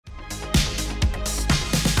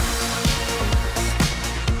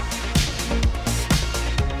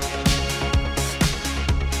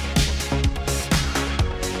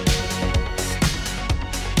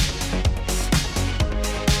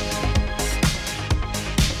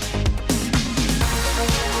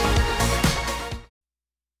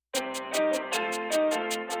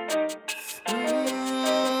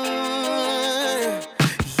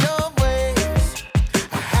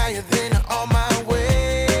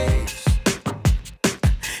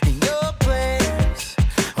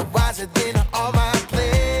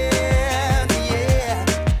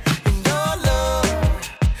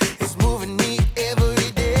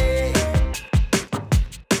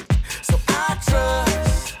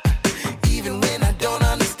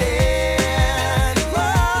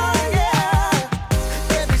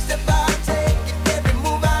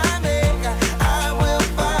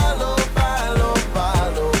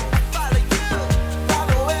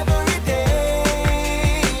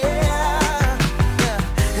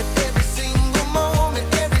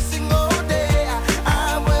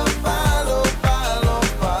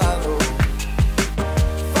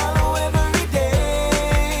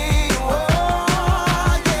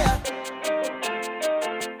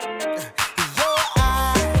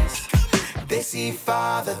any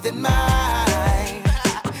farther than mine.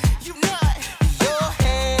 You know it. Your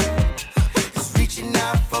hand is reaching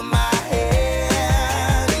out for my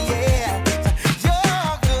hand. Yeah,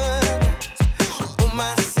 you're good. Oh,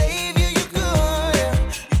 my savior, you're good.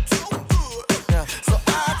 You're too good. Yeah. So I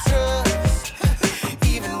trust,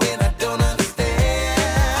 even when I don't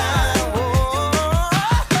understand. Oh,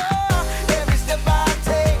 every step I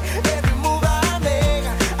take, every move I make,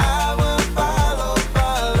 I will follow,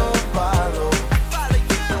 follow, follow. Follow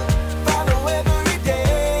you, follow every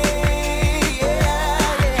day.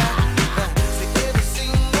 Yeah, yeah. So every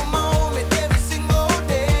single moment, every single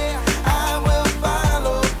day, I will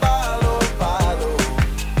follow, follow, follow.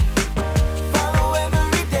 Follow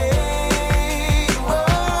every day. Whoa,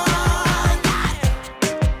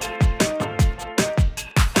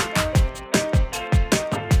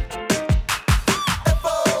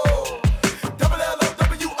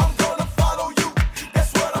 F-O-double-L-O-W, I'm gonna follow you.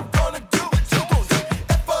 That's what I'm gonna do.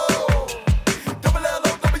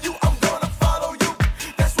 F-O-double-L-O-W, I'm gonna follow you.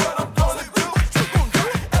 That's what I'm gonna do.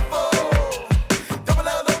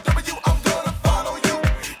 F-O-double-L-O-W, I'm gonna follow you.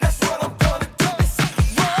 That's what I'm gonna do.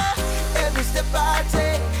 Every step I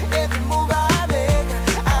take, every move I make,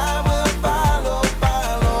 I will follow,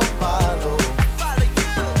 follow, follow. Follow you,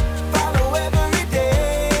 follow every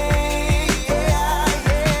day. Yeah,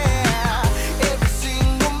 yeah. Every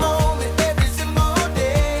single moment, every single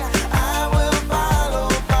day, I will follow,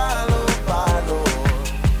 follow, follow.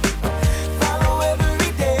 Follow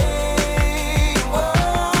every day. Whoa,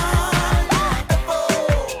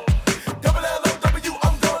 F-O-double-L-O-W,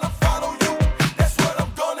 I'm gonna follow you. That's what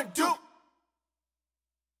I'm gonna do.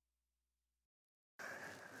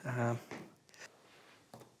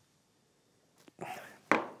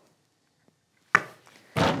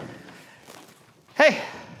 Hey.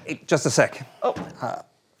 Hey, just a sec. Oh.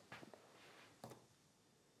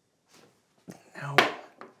 Now,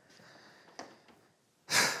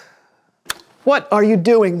 What are you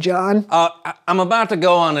doing, John? I'm about to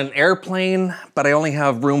go on an airplane, but I only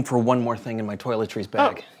have room for one more thing in my toiletries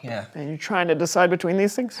bag. Yeah. And you're trying to decide between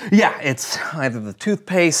these things? Yeah, it's either the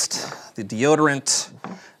toothpaste, the deodorant,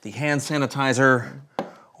 the hand sanitizer,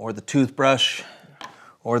 or the toothbrush,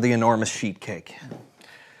 or the enormous sheet cake.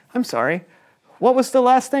 I'm sorry. What was the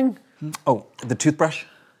last thing? Oh, the toothbrush?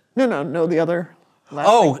 No, the other last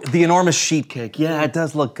Oh, thing. the enormous sheet cake. Yeah, it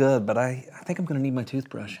does look good, but I think I'm gonna need my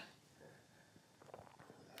toothbrush.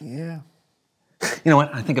 Yeah. You know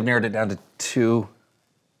what? I think I've narrowed it down to two.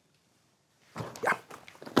 Yeah.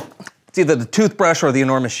 It's either the toothbrush or the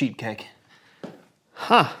enormous sheet cake.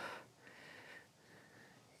 Huh.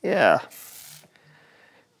 Yeah.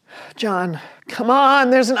 John, come on,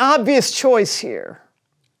 there's an obvious choice here.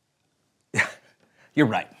 You're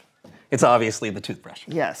right. It's obviously the toothbrush.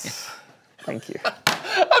 Yes. Thank you.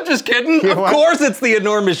 I'm just kidding. Of what? course it's the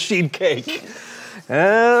enormous sheet cake.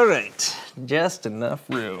 All right. Just enough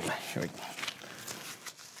room. Here we go.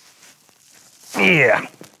 Yeah.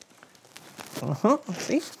 Uh-huh.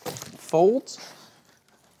 See? Folds.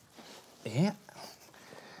 Yeah.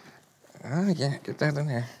 Oh, yeah. Get that in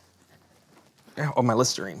there. Oh, my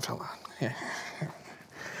Listerine fell out. Yeah.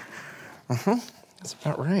 Uh-huh. That's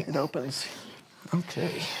about right. It opens.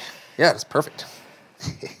 Okay. Yeah, that's perfect.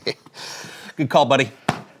 Good call, buddy.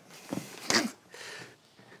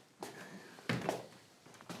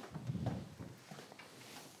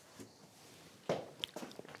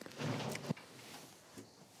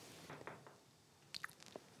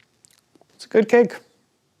 It's a good cake.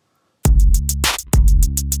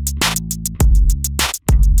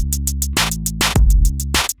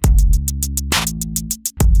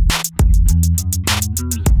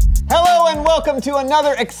 Hello and welcome to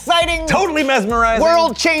another exciting, Totally mesmerizing,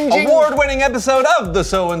 world-changing, award-winning episode of the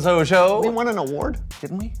So and So Show. We won an award?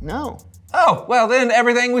 Didn't we? No. Oh, well then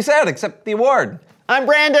everything we said except the award. I'm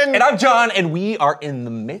Brandon. And I'm John, and we are in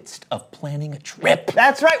the midst of planning a trip.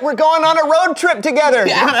 That's right, we're going on a road trip together.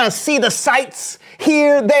 Yeah. We're gonna see the sights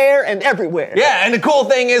here, there, and everywhere. Yeah, and the cool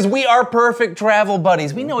thing is we are perfect travel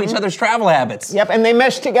buddies. We know each other's travel habits. Yep, and they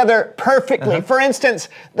mesh together perfectly. For instance,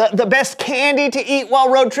 the best candy to eat while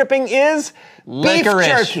road tripping is Licorice. beef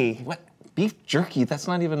jerky. What? Beef jerky? That's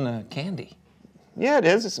not even a candy. Yeah, it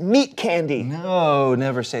is. It's meat candy. No,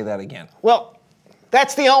 never say that again. Well,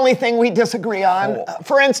 that's the only thing we disagree on. Oh.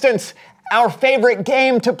 For instance, our favorite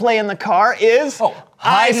game to play in the car is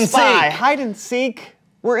hide and Spy. seek. Hide and seek.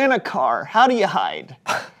 We're in a car. How do you hide?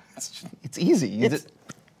 It's easy. You It's-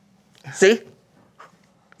 just- See?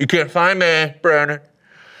 You can't find me, Brandon.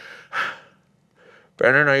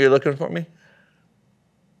 Brandon, are you looking for me?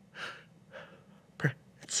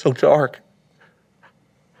 It's so dark.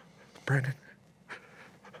 Brandon.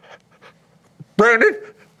 Brandon?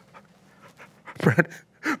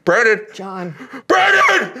 Brandon? John.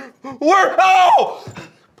 Brandon! Where? Oh!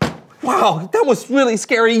 Wow, that was really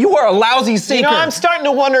scary. You are a lousy seeker. You know, I'm starting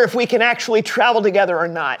to wonder if we can actually travel together or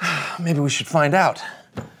not. Maybe we should find out.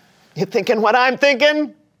 You thinking what I'm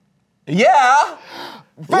thinking? Yeah.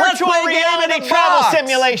 Let's Virtual play Game in reality the travel Box.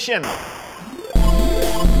 simulation.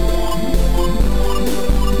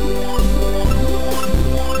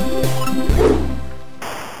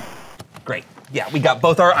 Great. Yeah, we got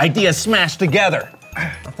both our ideas smashed together. I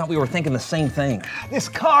thought we were thinking the same thing. This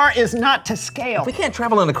car is not to scale. If we can't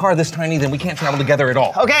travel in a car this tiny, then we can't travel together at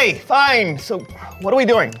all. Okay, fine. So, what are we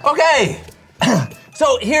doing? Okay.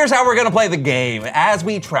 So here's how we're gonna play the game. As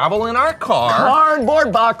we travel in our car,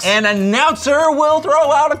 Cardboard box. an announcer will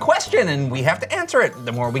throw out a question and we have to answer it.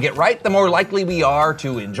 The more we get right, the more likely we are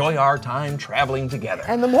to enjoy our time traveling together.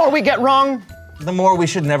 And the more we get wrong, The more we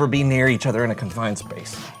should never be near each other in a confined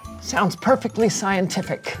space. sounds perfectly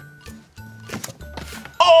scientific.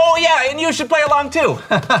 Oh yeah, and you should play along too.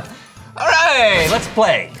 All right, let's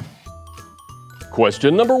play.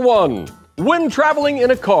 Question number 1. When traveling in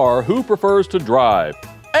a car, who prefers to drive?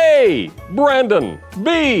 A. Brandon.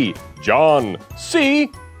 B. John. C.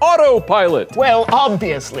 Autopilot. Well,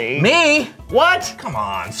 obviously. Me? What? Come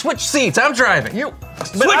on, switch seats. I'm driving. You.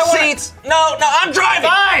 Switch seats. No, I'm driving.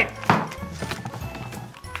 Fine.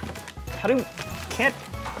 How do? Can't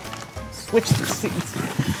switch the seats.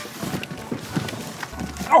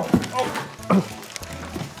 Oh.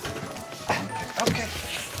 Okay.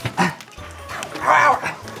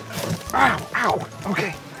 Ow. Ow.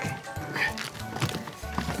 Okay.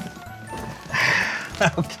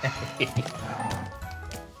 Okay.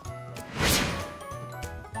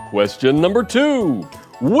 Question number 2.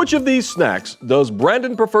 Which of these snacks does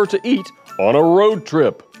Brandon prefer to eat on a road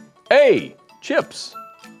trip? A. Chips.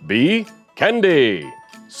 B. Candy.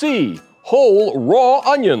 C. Whole raw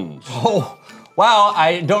onions. Oh, wow,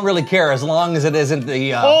 I don't really care as long as it isn't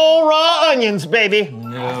the, Whole raw onions, baby.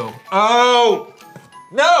 No. Oh!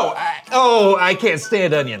 No! I can't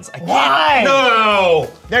stand onions. I can't. Why?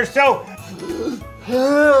 No! They're so.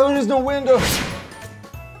 There's no window.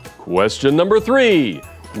 Question number 3.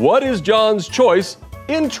 What is John's choice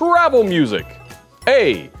in travel music?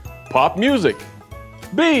 A. Pop music.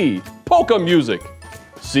 B. Polka music.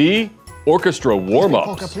 C. Orchestra Polka,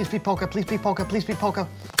 warm-ups. please be polka, please be polka, please be polka.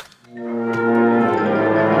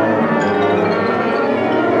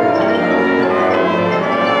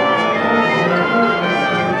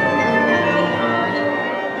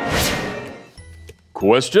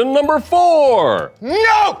 Question number 4.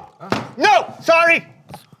 No! No! Sorry.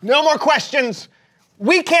 No more questions.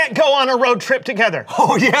 We can't go on a road trip together.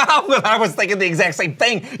 Oh, yeah? Well, I was thinking the exact same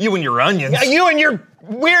thing. You and your onions. You and your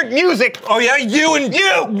weird music. Oh, yeah? You and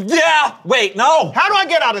you! Yeah! Wait, no! How do I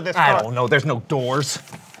get out of this car? I don't know. There's no doors.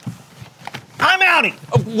 I'm outie.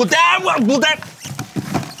 Will that...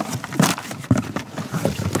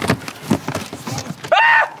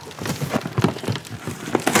 Ah!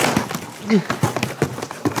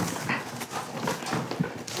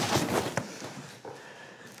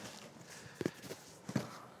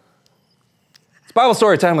 It's Bible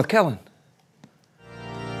story time with Kellen.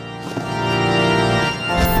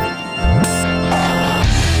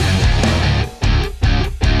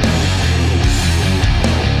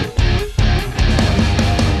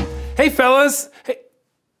 Hey, fellas.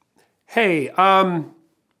 Hey,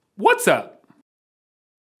 what's up?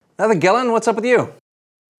 Nothing, Kellen. What's up with you?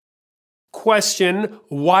 Question,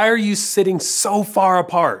 why are you sitting so far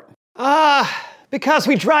apart? Because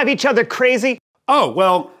we drive each other crazy. Oh,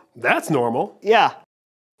 well, that's normal. Yeah.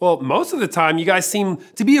 Well, most of the time, you guys seem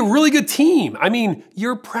to be a really good team. I mean,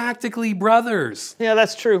 you're practically brothers. Yeah,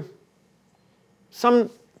 that's true.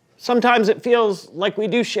 Sometimes it feels like we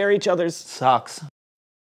do share each other's Sucks.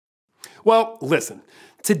 Well, listen,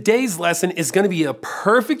 today's lesson is going to be a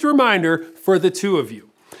perfect reminder for the two of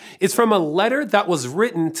you. It's from a letter that was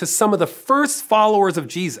written to some of the first followers of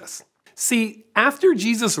Jesus. See, after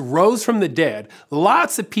Jesus rose from the dead,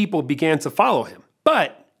 lots of people began to follow him.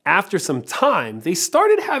 But after some time, they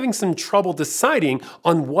started having some trouble deciding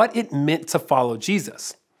on what it meant to follow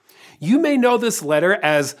Jesus. You may know this letter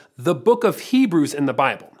as the book of Hebrews in the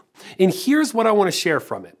Bible. And here's what I want to share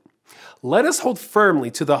from it. Let us hold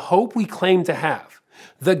firmly to the hope we claim to have.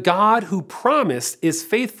 The God who promised is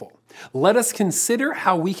faithful. Let us consider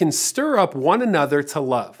how we can stir up one another to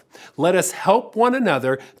love. Let us help one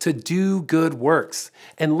another to do good works.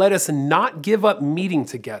 And let us not give up meeting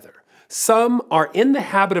together. Some are in the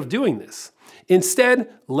habit of doing this. Instead,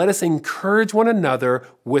 let us encourage one another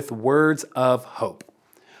with words of hope.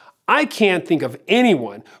 I can't think of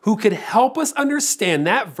anyone who could help us understand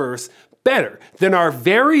that verse better than our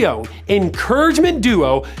very own encouragement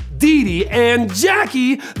duo, Dee Dee and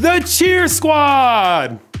Jackie, the Cheer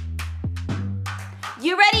Squad.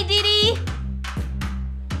 You ready, Dee Dee?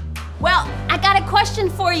 Well, I got a question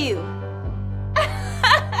for you.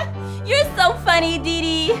 You're so funny, Dee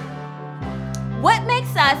Dee. What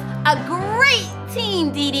makes us a great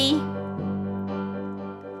team, Dee Dee?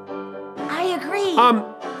 I agree.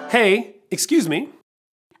 Hey, excuse me.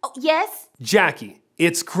 Oh, yes? Jackie,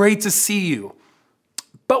 it's great to see you.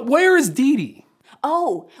 But where is Dee Dee?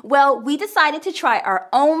 Oh, well, we decided to try our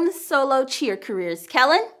own solo cheer careers,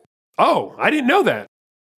 Kellen. Oh, I didn't know that.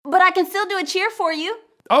 But I can still do a cheer for you.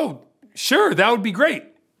 Oh, sure, that would be great.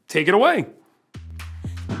 Take it away.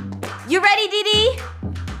 You ready, Dee Dee?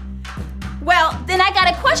 Well, then I got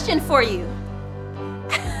a question for you.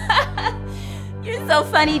 You're so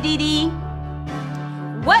funny, Dee Dee.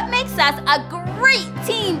 What makes us a great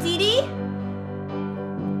team, Dee Dee?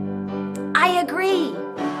 I agree.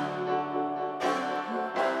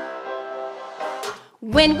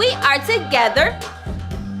 When we are together,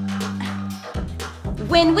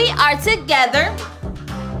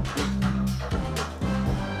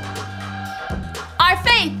 our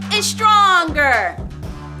faith is stronger.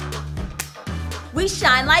 We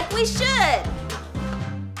shine like we should.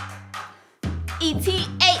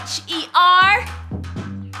 ETHER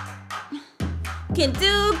can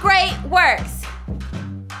do great works.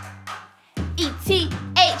 ETHER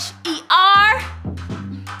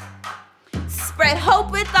spread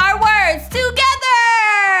hope with our words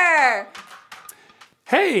together.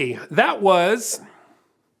 Hey, that was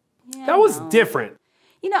different.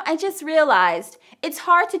 You know, I just realized it's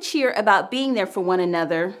hard to cheer about being there for one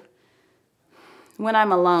another when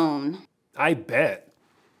I'm alone. I bet.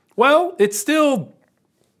 Well, it's still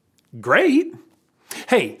great.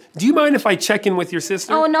 Hey, do you mind if I check in with your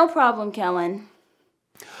sister? Oh, no problem, Kellen.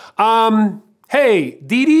 Hey,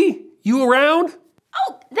 Dee Dee, you around?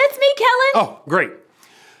 Oh, that's me, Kellen. Oh, great.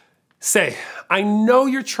 Say, I know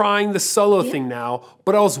you're trying the solo thing now,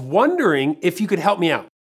 but I was wondering if you could help me out.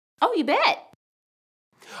 Oh, you bet.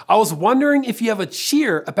 I was wondering if you have a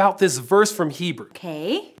cheer about this verse from Hebrew.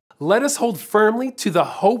 Okay. Let us hold firmly to the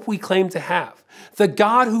hope we claim to have. The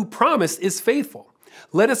God who promised is faithful.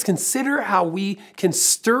 Let us consider how we can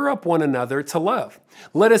stir up one another to love.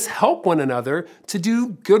 Let us help one another to do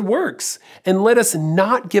good works. And let us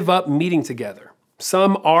not give up meeting together.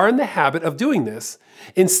 Some are in the habit of doing this.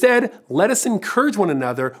 Instead, let us encourage one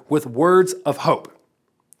another with words of hope.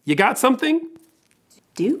 You got something?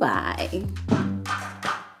 Do I?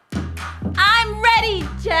 I'm ready,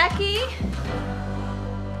 Jackie.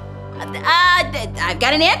 I've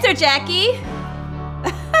got an answer, Jackie.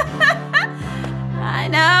 I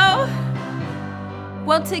know.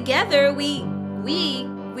 Well, together we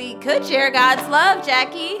could share God's love,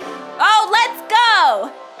 Jackie. Oh, let's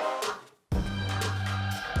go.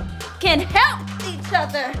 Can help each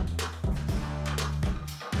other.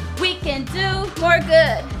 We can do more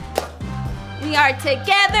good. We are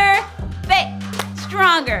together, faith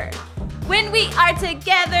stronger. When we are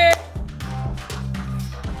together,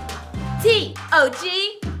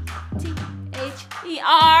 TOGTHER,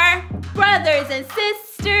 brothers and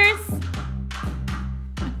sisters.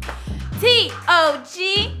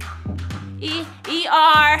 TOGER,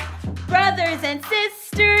 brothers and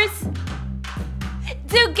sisters.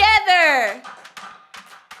 Together.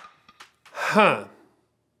 Huh.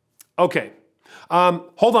 Okay.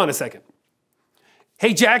 Hold on a second.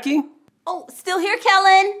 Hey, Jackie. Oh, still here,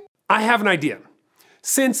 Kellen? I have an idea.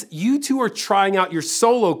 Since you two are trying out your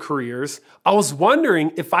solo careers, I was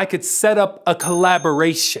wondering if I could set up a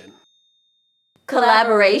collaboration.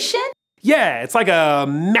 Collaboration? Yeah, it's like a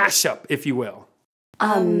mashup, if you will.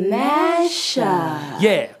 A mashup.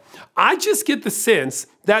 Yeah, I just get the sense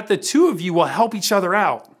that the two of you will help each other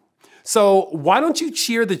out. So why don't you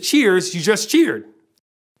cheer the cheers you just cheered?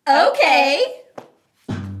 Okay.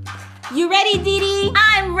 You ready, Dee Dee?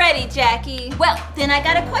 I'm ready, Jackie. Well, then I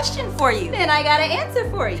got a question for you. Then I got an answer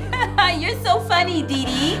for you. You're so funny, Dee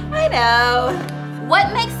Dee. I know.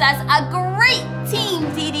 What makes us a great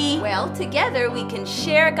team, Dee Dee? Well, together we can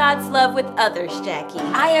share God's love with others, Jackie.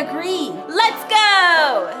 I agree. Let's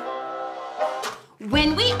go.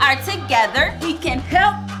 When we are together, we can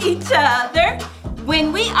help each other.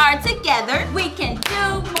 When we are together, we can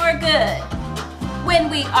do more good. When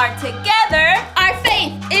we are together, our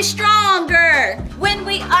faith is stronger. When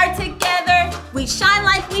we are together, we shine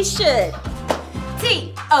like we should.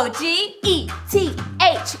 TOGETHER,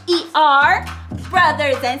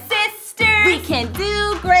 brothers and sisters. We can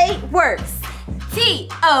do great works.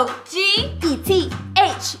 TOGETHER,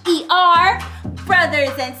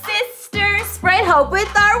 brothers and sisters. spread hope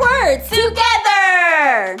with our words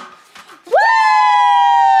together. Woo!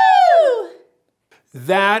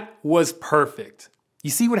 That was perfect.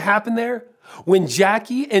 You see what happened there? When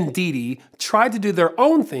Jackie and Dee Dee tried to do their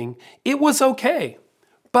own thing, it was okay.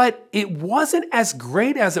 But it wasn't as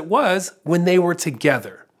great as it was when they were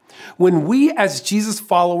together. When we as Jesus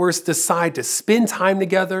followers decide to spend time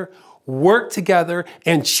together, work together,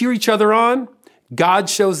 and cheer each other on,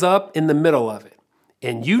 God shows up in the middle of it.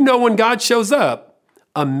 And you know when God shows up,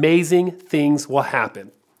 amazing things will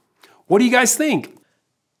happen. What do you guys think?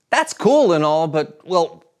 That's cool and all, but,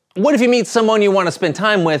 well, what if you meet someone you want to spend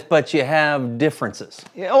time with, but you have differences?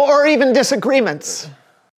 Yeah, or even disagreements.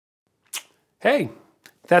 Hey,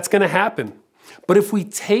 that's going to happen. But if we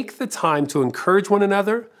take the time to encourage one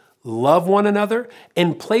another, love one another,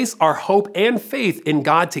 and place our hope and faith in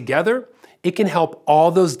God together, it can help all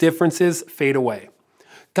those differences fade away.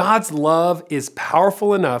 God's love is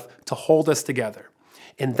powerful enough to hold us together.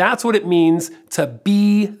 And that's what it means to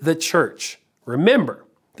be the church. Remember,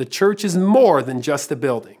 the church is more than just a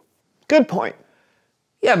building. Good point.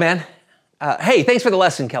 Yeah, man. Hey, thanks for the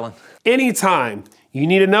lesson, Kellen. Anytime you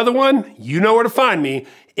need another one, you know where to find me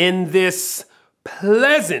in this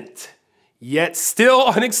pleasant yet still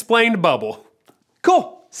unexplained bubble.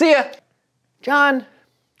 Cool. See ya. John,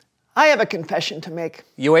 I have a confession to make.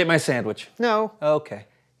 You ate my sandwich. No. Okay.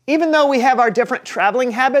 Even though we have our different traveling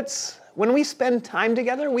habits, when we spend time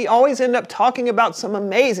together, we always end up talking about some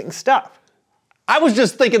amazing stuff. I was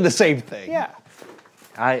just thinking the same thing. Yeah.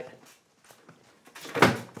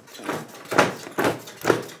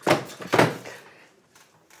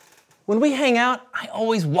 When we hang out, I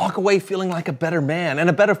always walk away feeling like a better man and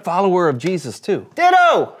a better follower of Jesus, too.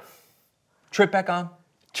 Ditto! Trip back on?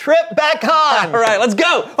 Trip back on! All right, let's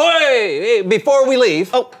go. Hey, before we leave.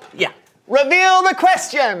 Oh, yeah. Reveal the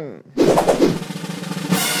question.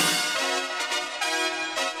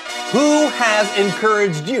 Who has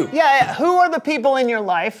encouraged you? Yeah, who are the people in your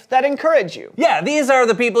life that encourage you? Yeah, these are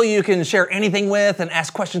the people you can share anything with and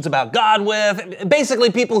ask questions about God with.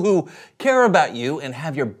 Basically, people who care about you and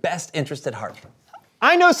have your best interest at heart.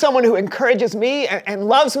 I know someone who encourages me and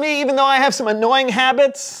loves me even though I have some annoying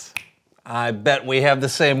habits. I bet we have the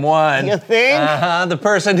same one. You think? The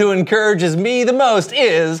person who encourages me the most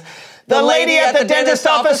is the lady at the dentist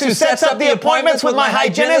office who sets up the appointments with my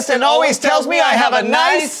hygienist and always tells me I have a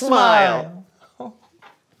nice smile.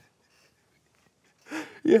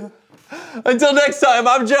 Yeah. Until next time,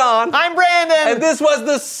 I'm John. I'm Brandon. And this was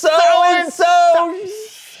the So-and-So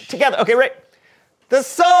Together. Okay, right. The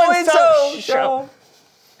So-and-So Show.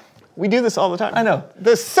 We do this all the time. I know.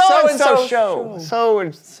 The So-and-So Show.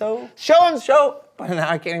 Show. Now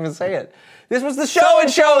I can't even say it. This was the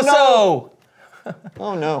Show-and-Show. No.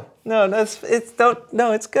 Oh no. No,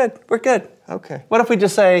 it's good. We're good. Okay. What if we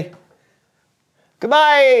just say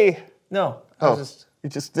goodbye? no?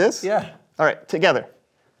 Just this? Yeah. All right, together.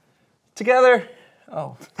 Together.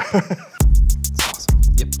 Oh. It's awesome.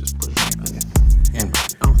 Yep, just put it here. And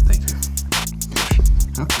thank you.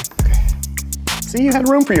 Okay. See, you had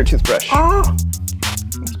room for your toothbrush. Oh,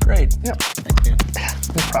 that's great. Yep. Thank you.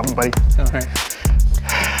 No problem, buddy. All right.